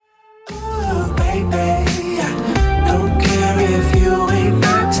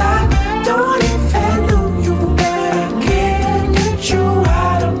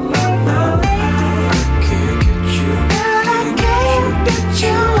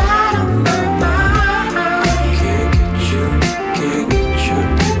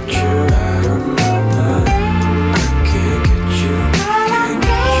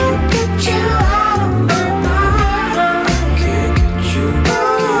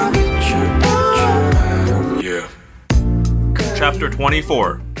Chapter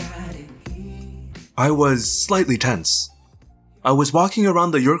 24. I was slightly tense. I was walking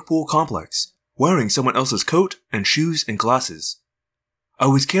around the Yeerkpool complex, wearing someone else's coat and shoes and glasses. I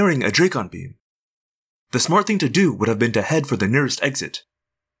was carrying a Dracon beam. The smart thing to do would have been to head for the nearest exit.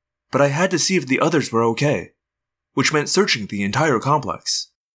 But I had to see if the others were okay, which meant searching the entire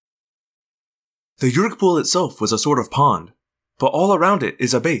complex. The Yeerkpool itself was a sort of pond, but all around it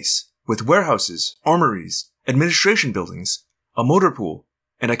is a base, with warehouses, armories, administration buildings, a motor pool,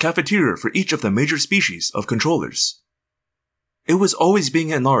 and a cafeteria for each of the major species of controllers. It was always being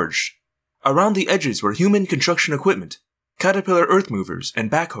enlarged. Around the edges were human construction equipment, caterpillar earth movers and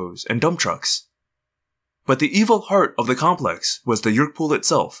backhoes and dump trucks. But the evil heart of the complex was the Yeerkpool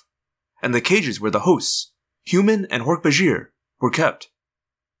itself, and the cages where the hosts, human and Hork-Bajir, were kept.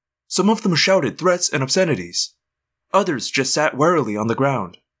 Some of them shouted threats and obscenities. Others just sat warily on the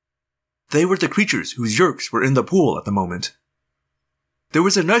ground. They were the creatures whose Yeerks were in the pool at the moment. There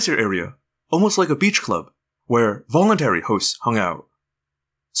was a nicer area, almost like a beach club, where voluntary hosts hung out.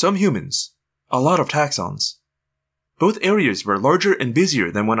 Some humans, a lot of taxons. Both areas were larger and busier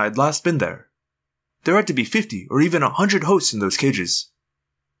than when I'd last been there. There had to be 50 or even 100 hosts in those cages.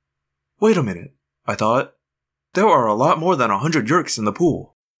 Wait a minute, I thought. There are a lot more than 100 Yeerks in the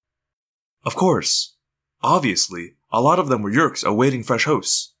pool. Of course, obviously, a lot of them were Yeerks awaiting fresh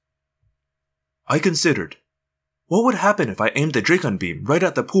hosts. I considered, what would happen if I aimed the Dracon beam right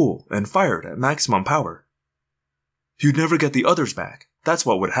at the pool and fired at maximum power? You'd never get the others back, that's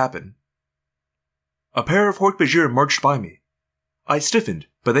what would happen. A pair of Hork-Bajir marched by me. I stiffened,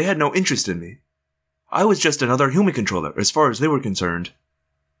 but they had no interest in me. I was just another human controller as far as they were concerned.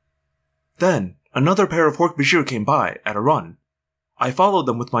 Then, another pair of Hork-Bajir came by at a run. I followed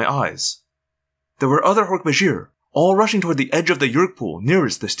them with my eyes. There were other Hork-Bajir, all rushing toward the edge of the Yeerkpool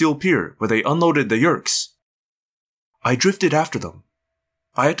nearest the steel pier where they unloaded the Yeerks. I drifted after them.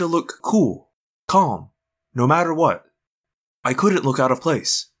 I had to look cool, calm, no matter what. I couldn't look out of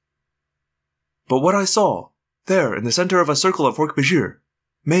place. But what I saw, there in the center of a circle of Hork-Bajir,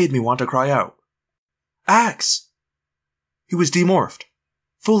 made me want to cry out. Axe! He was demorphed,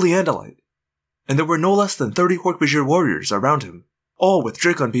 fully Andalite, and there were no less than 30 Hork-Bajir warriors around him, all with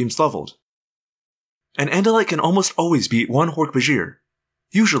Dracon beams leveled. An Andalite can almost always beat one Hork-Bajir,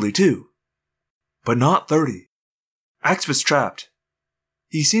 usually 2. But not 30. Axe was trapped.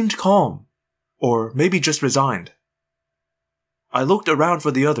 He seemed calm, or maybe just resigned. I looked around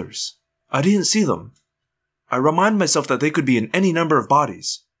for the others. I didn't see them. I reminded myself that they could be in any number of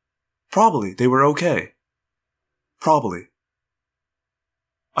bodies. Probably they were okay. Probably.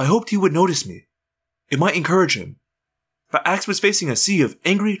 I hoped he would notice me. It might encourage him. But Axe was facing a sea of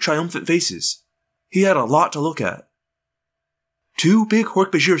angry, triumphant faces. He had a lot to look at. 2 big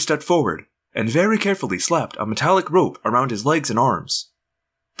Hork-Bajir stepped forward and very carefully slapped a metallic rope around his legs and arms.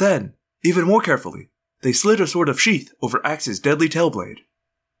 Then, even more carefully, they slid a sort of sheath over Axe's deadly tailblade.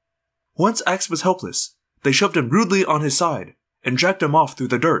 Once Axe was helpless, they shoved him rudely on his side and dragged him off through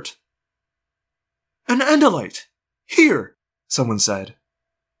the dirt. An Andalite! Here! Someone said.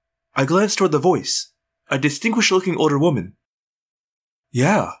 I glanced toward the voice, a distinguished-looking older woman.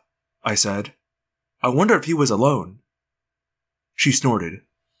 Yeah, I said. I wonder if he was alone. She snorted.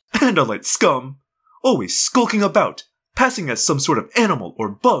 Andalite scum! Always skulking about, passing as some sort of animal or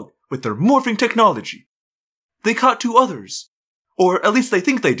bug with their morphing technology. They caught 2 others. Or at least they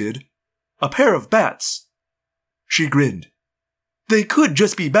think they did. A pair of bats. She grinned. They could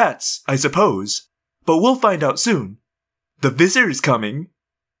just be bats, I suppose. But we'll find out soon. The Vizir's coming.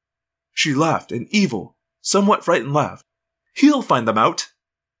 She laughed an evil, somewhat frightened laugh. He'll find them out.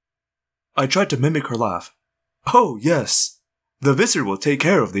 I tried to mimic her laugh. Oh, yes. The Vizir will take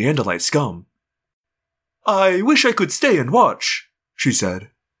care of the Andalite scum. I wish I could stay and watch, she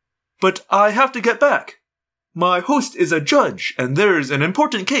said. But I have to get back. My host is a judge, and there's an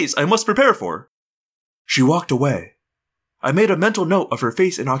important case I must prepare for. She walked away. I made a mental note of her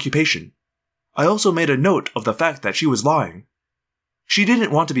face and occupation. I also made a note of the fact that she was lying. She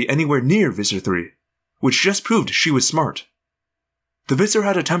didn't want to be anywhere near Vizir 3, which just proved she was smart. The Vizir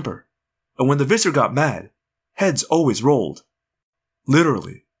had a temper, and when the Vizir got mad, heads always rolled.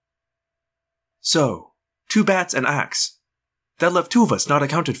 Literally. So, 2 bats and Axe. That left 2 of us not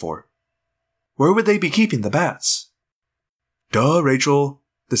accounted for. Where would they be keeping the bats? Duh, Rachel.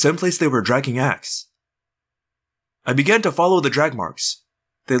 The same place they were dragging Axe. I began to follow the drag marks.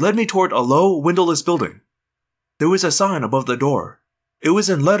 They led me toward a low, windowless building. There was a sign above the door. It was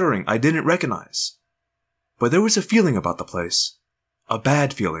in lettering I didn't recognize. But there was a feeling about the place. A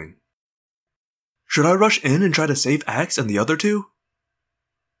bad feeling. Should I rush in and try to save Axe and the other 2?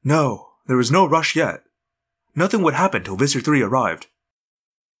 No, there was no rush yet. Nothing would happen till Visser 3 arrived.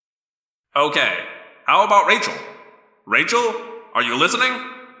 Okay, how about Rachel? Rachel, are you listening?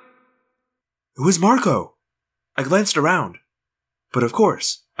 It was Marco! I glanced around. But of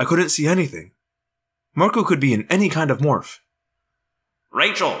course, I couldn't see anything. Marco could be in any kind of morph.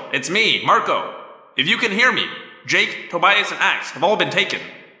 Rachel, it's me, Marco. If you can hear me, Jake, Tobias, and Axe have all been taken.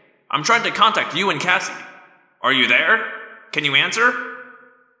 I'm trying to contact you and Cassie. Are you there? Can you answer?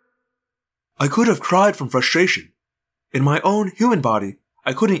 I could have cried from frustration. In my own human body,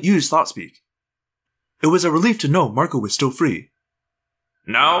 I couldn't use ThoughtSpeak. It was a relief to know Marco was still free.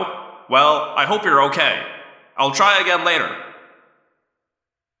 No? Well, I hope you're okay. I'll try again later.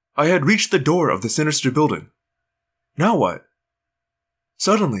 I had reached the door of the sinister building. Now what?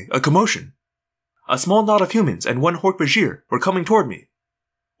 Suddenly, a commotion. A small knot of humans and one Hork-Bajir were coming toward me.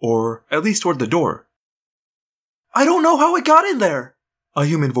 Or at least toward the door. I don't know how it got in there, a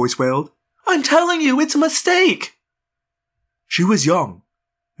human voice wailed. I'm telling you, it's a mistake! She was young,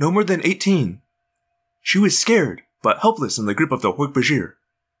 no more than 18. She was scared, but helpless in the grip of the Hork-Bajir.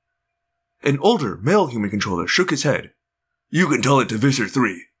 An older, male human controller shook his head. You can tell it to Visser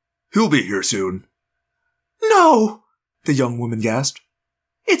 3. He'll be here soon. No! The young woman gasped.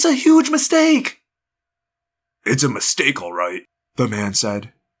 It's a huge mistake! It's a mistake, all right, the man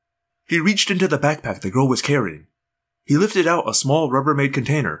said. He reached into the backpack the girl was carrying. He lifted out a small Rubbermaid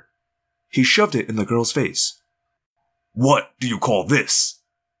container. He shoved it in the girl's face. What do you call this?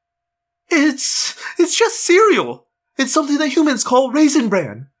 It's just cereal. It's something that humans call Raisin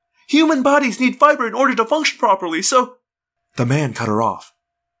Bran. Human bodies need fiber in order to function properly, so... The man cut her off.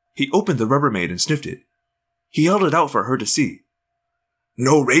 He opened the Rubbermaid and sniffed it. He held it out for her to see.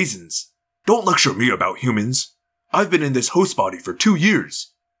 No raisins. Don't lecture me about humans. I've been in this host body for 2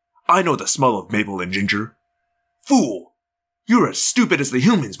 years. I know the smell of maple and ginger. Fool! You're as stupid as the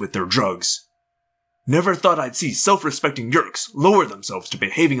humans with their drugs. Never thought I'd see self-respecting Yeerks lower themselves to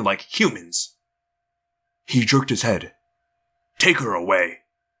behaving like humans. He jerked his head. Take her away.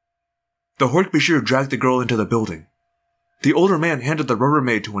 The Hork-Bajir dragged the girl into the building. The older man handed the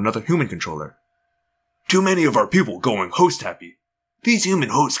Rubbermaid to another human controller. Too many of our people going host-happy. These human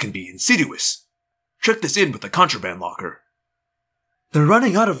hosts can be insidious. Check this in with the contraband locker. They're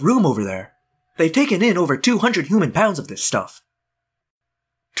running out of room over there. They've taken in over 200 human pounds of this stuff.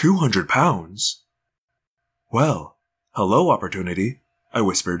 200 pounds? Well, hello, opportunity, I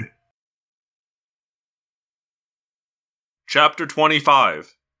whispered. Chapter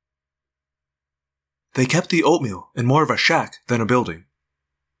 25. They kept the oatmeal in more of a shack than a building.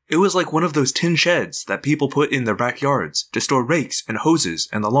 It was like one of those tin sheds that people put in their backyards to store rakes and hoses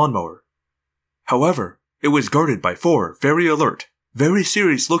and the lawnmower. However, it was guarded by 4 very alert, very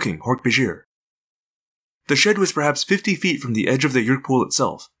serious-looking Hork-Bajir. The shed was perhaps 50 feet from the edge of the Yeerk pool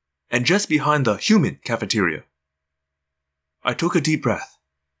itself, and just behind the human cafeteria. I took a deep breath.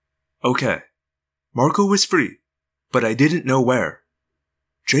 Okay, Marco was free, but I didn't know where.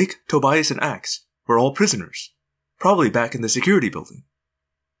 Jake, Tobias, and Axe were all prisoners, probably back in the security building.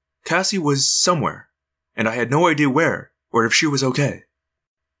 Cassie was somewhere, and I had no idea where or if she was okay.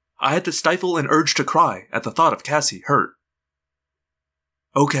 I had to stifle an urge to cry at the thought of Cassie hurt.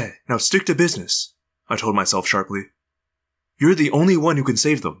 Okay, now stick to business, I told myself sharply. You're the only one who can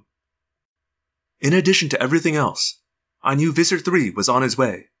save them. In addition to everything else, I knew Visser 3 was on his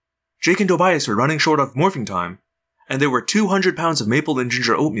way. Jake and Tobias were running short of morphing time, and there were 200 pounds of maple and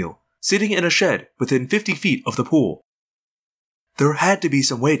ginger oatmeal sitting in a shed within 50 feet of the pool. There had to be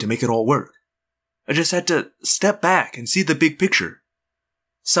some way to make it all work. I just had to step back and see the big picture.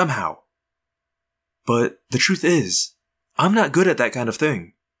 Somehow. But the truth is, I'm not good at that kind of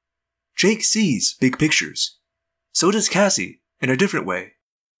thing. Jake sees big pictures. So does Cassie, in a different way.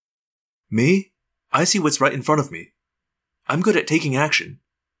 Me? I see what's right in front of me. I'm good at taking action.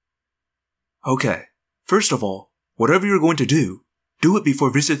 Okay, first of all, whatever you're going to do it before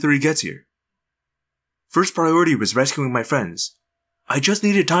Visser 3 gets here. First priority was rescuing my friends. I just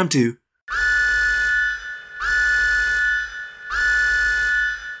needed time to...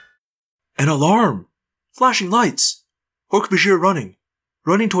 An alarm! Flashing lights! Hork-Bajir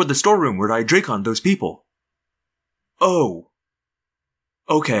running toward the storeroom where I Dracon those people. Oh.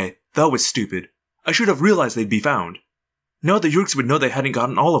 Okay, that was stupid. I should have realized they'd be found. Now the Yeerks would know they hadn't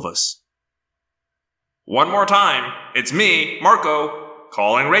gotten all of us. One more time. It's me, Marco.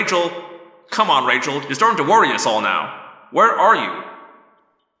 Calling Rachel. Come on, Rachel. You're starting to worry us all now. Where are you?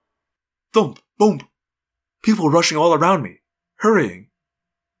 Thump, boom. People rushing all around me, hurrying.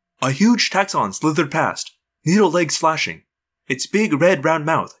 A huge taxon slithered past, needle legs flashing, its big red round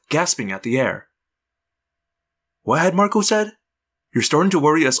mouth gasping at the air. What had Marco said? You're starting to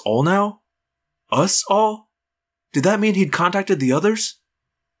worry us all now? Us all? Did that mean he'd contacted the others?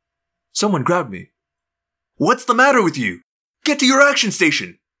 Someone grabbed me. What's the matter with you? Get to your action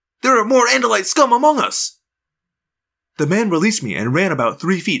station! There are more Andalite scum among us! The man released me and ran about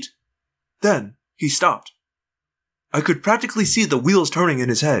 3 feet. Then, he stopped. I could practically see the wheels turning in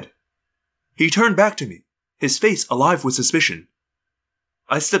his head. He turned back to me, his face alive with suspicion.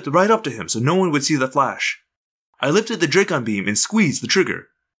 I stepped right up to him so no one would see the flash. I lifted the Dracon beam and squeezed the trigger.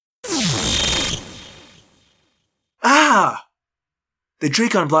 Ah! The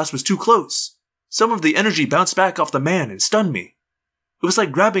Dracon blast was too close. Some of the energy bounced back off the man and stunned me. It was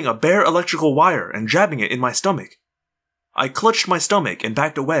like grabbing a bare electrical wire and jabbing it in my stomach. I clutched my stomach and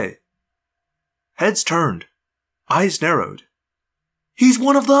backed away. Heads turned. Eyes narrowed. He's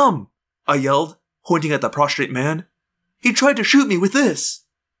one of them! I yelled, pointing at the prostrate man. He tried to shoot me with this!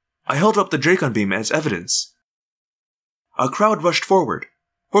 I held up the Dracon beam as evidence. A crowd rushed forward,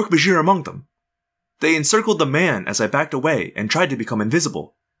 Hork-Bajir among them. They encircled the man as I backed away and tried to become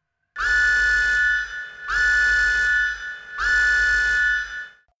invisible.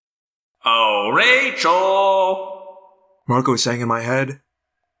 Oh, Rachel! Marco sang in my head.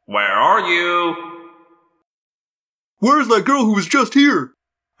 Where are you? Where's that girl who was just here?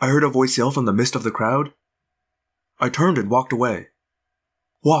 I heard a voice yell from the midst of the crowd. I turned and walked away.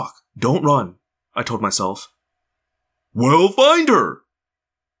 Walk, don't run, I told myself. Well, find her!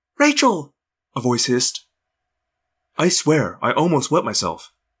 Rachel! A voice hissed. I swear, I almost wet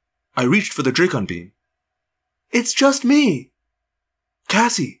myself. I reached for the Dracon beam. It's just me!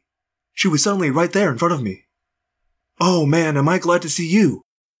 Cassie! She was suddenly right there in front of me. Oh man, am I glad to see you.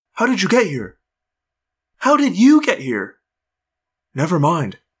 How did you get here? How did you get here? Never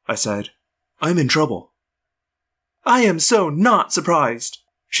mind, I said. I'm in trouble. I am so not surprised,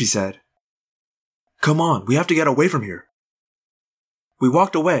 she said. Come on, we have to get away from here. We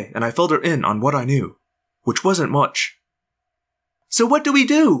walked away and I filled her in on what I knew, which wasn't much. So what do we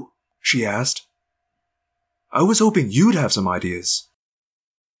do? She asked. I was hoping you'd have some ideas.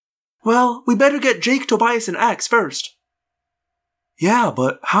 Well, we better get Jake, Tobias, and Axe first. Yeah,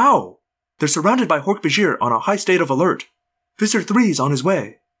 but how? They're surrounded by Hork-Bajir on a high state of alert. Visser 3's on his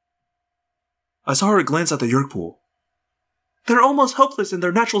way. I saw her glance at the Yeerk pool. They're almost helpless in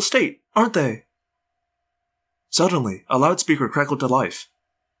their natural state, aren't they? Suddenly, a loudspeaker crackled to life.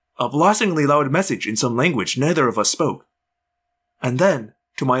 A blastingly loud message in some language neither of us spoke. And then,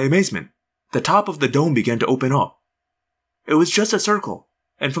 to my amazement, the top of the dome began to open up. It was just a circle,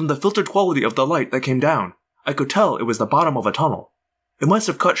 and from the filtered quality of the light that came down, I could tell it was the bottom of a tunnel. It must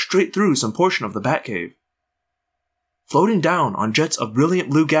have cut straight through some portion of the Batcave. Floating down on jets of brilliant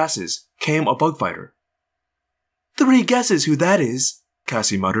blue gases came a bug fighter. 3 guesses who that is,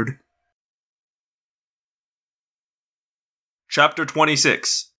 Cassie muttered. Chapter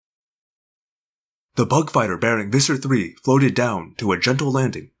 26. The bug fighter bearing Visser 3 floated down to a gentle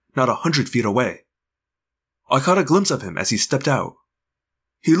landing not 100 feet away. I caught a glimpse of him as he stepped out.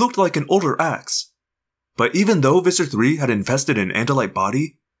 He looked like an older Axe. But even though Visser 3 had infested an Andalite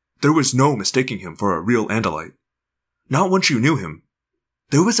body, there was no mistaking him for a real Andalite. Not once you knew him.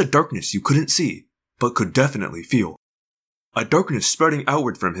 There was a darkness you couldn't see, but could definitely feel. A darkness spreading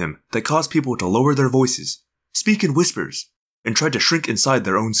outward from him that caused people to lower their voices, speak in whispers, and try to shrink inside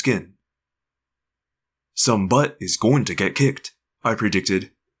their own skin. Some butt is going to get kicked, I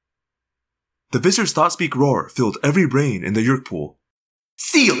predicted. The Visser's Thoughtspeak roar filled every brain in the Yeerk pool.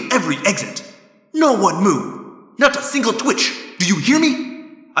 Seal every exit! No one move! Not a single twitch! Do you hear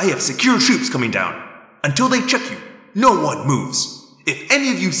me? I have secure troops coming down. Until they check you, no one moves. If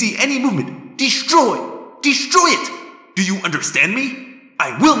any of you see any movement, destroy! Destroy it! Do you understand me?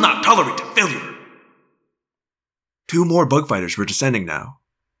 I will not tolerate failure! 2 more bug fighters were descending now.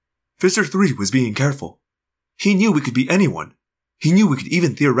 Visser 3 was being careful. He knew we could be anyone. He knew we could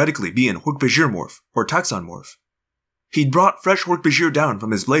even theoretically be in Hork-Bajir morph or Taxxon morph. He'd brought fresh Hork-Bajir down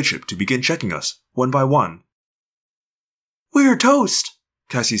from his blade ship to begin checking us, one by one. We're toast,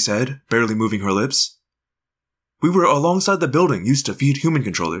 Cassie said, barely moving her lips. We were alongside the building used to feed human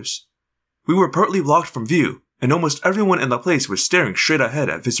controllers. We were partly blocked from view, and almost everyone in the place was staring straight ahead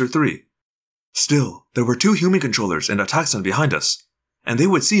at Visser 3. Still, there were 2 human controllers and a Taxxon behind us, and they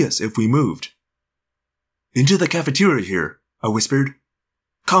would see us if we moved. Into the cafeteria here, I whispered.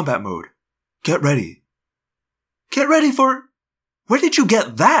 Combat mode. Get ready. Get ready for... Where did you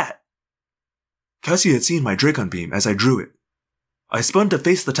get that? Cassie had seen my Dracon beam as I drew it. I spun to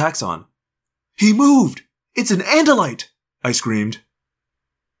face the Taxxon. He moved! It's an Andalite! I screamed.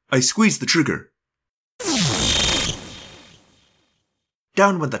 I squeezed the trigger.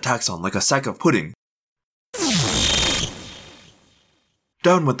 Down went the Taxxon like a sack of pudding.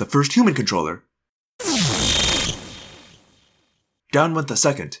 Down went the first human controller. Down went the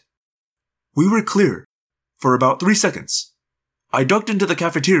second. We were clear. For about 3 seconds. I ducked into the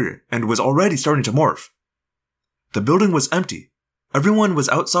cafeteria and was already starting to morph. The building was empty. Everyone was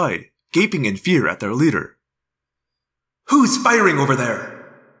outside, gaping in fear at their leader. "Who's firing over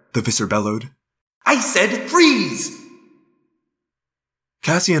there?" the Visser bellowed. "I said freeze!"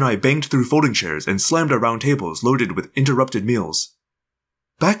 Cassie and I banged through folding chairs and slammed around tables loaded with interrupted meals.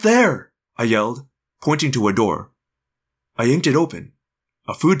 "Back there!" I yelled, pointing to a door. I yanked it open.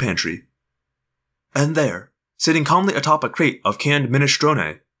 A food pantry. And there, sitting calmly atop a crate of canned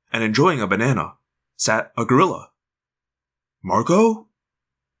minestrone and enjoying a banana, sat a gorilla. "Marco?"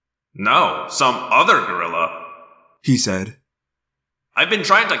 No, some other gorilla, he said. "I've been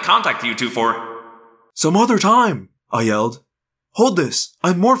trying to contact you two for..." "Some other time," I yelled. "Hold this,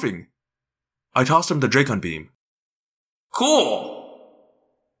 I'm morphing." I tossed him the Dracon beam. Cool!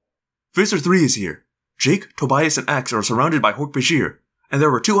 Visser 3 is here. Jake, Tobias, and Axe are surrounded by Hork-Bajir, and there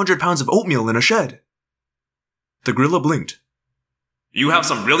were 200 pounds of oatmeal in a shed. The gorilla blinked. You have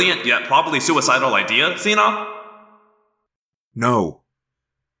some brilliant yet probably suicidal idea, Xena? No.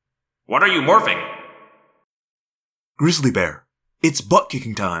 What are you morphing? Grizzly bear. It's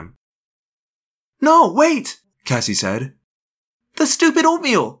butt-kicking time. "No, wait!" Cassie said. "The stupid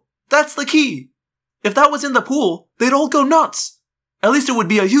oatmeal! That's the key! If that was in the pool, they'd all go nuts! At least it would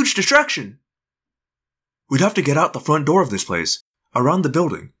be a huge distraction." We'd have to get out the front door of this place, around the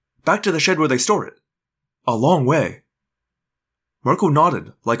building, back to the shed where they store it. A long way. Marco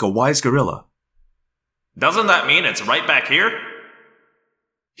nodded like a wise gorilla. Doesn't that mean it's right back here?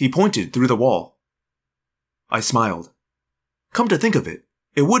 He pointed through the wall. I smiled. Come to think of it,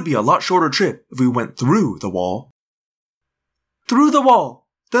 it would be a lot shorter trip if we went through the wall. "Through the wall,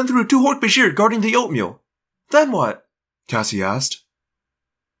 then through 2 Hork-Bajir guarding the oatmeal. Then what?" Cassie asked.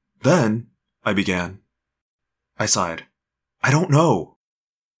 Then, I began. I sighed. I don't know.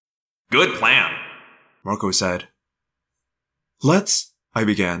 Good plan, Marco said. Let's, I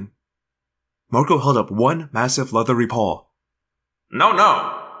began. Marco held up one massive leathery paw. No,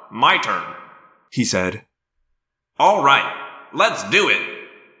 my turn, he said. All right, let's do it.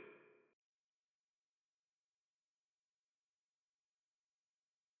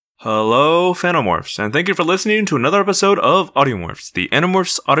 Hello, Phanomorphs, and thank you for listening to another episode of Audiomorphs, the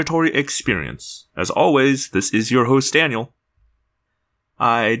Animorphs auditory experience. As always, this is your host, Daniel.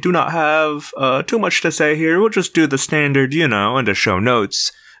 I do not have too much to say here. We'll just do the standard, and to show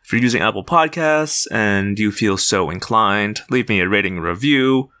notes. If you're using Apple Podcasts and you feel so inclined, leave me a rating and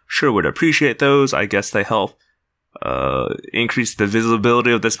review. Sure would appreciate those. I guess they help increase the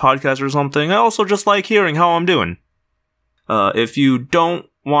visibility of this podcast or something. I also just like hearing how I'm doing. If you don't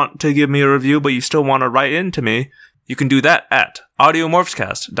want to give me a review, but you still want to write in to me, you can do that at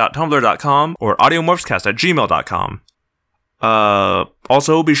audiomorphscast.tumblr.com or audiomorphscast@gmail.com.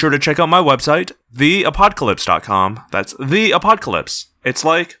 Also, be sure to check out my website, theapocalypse.com. That's The Apocalypse. It's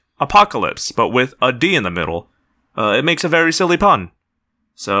like apocalypse, but with a D in the middle. It makes a very silly pun.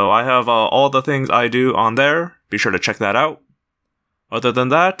 So I have all the things I do on there. Be sure to check that out. Other than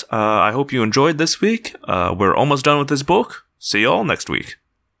that, I hope you enjoyed this week. We're almost done with this book. See y'all next week.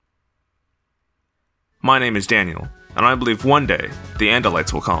 My name is Daniel, and I believe one day the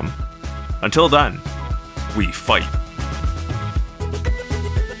Andalites will come. Until then, we fight.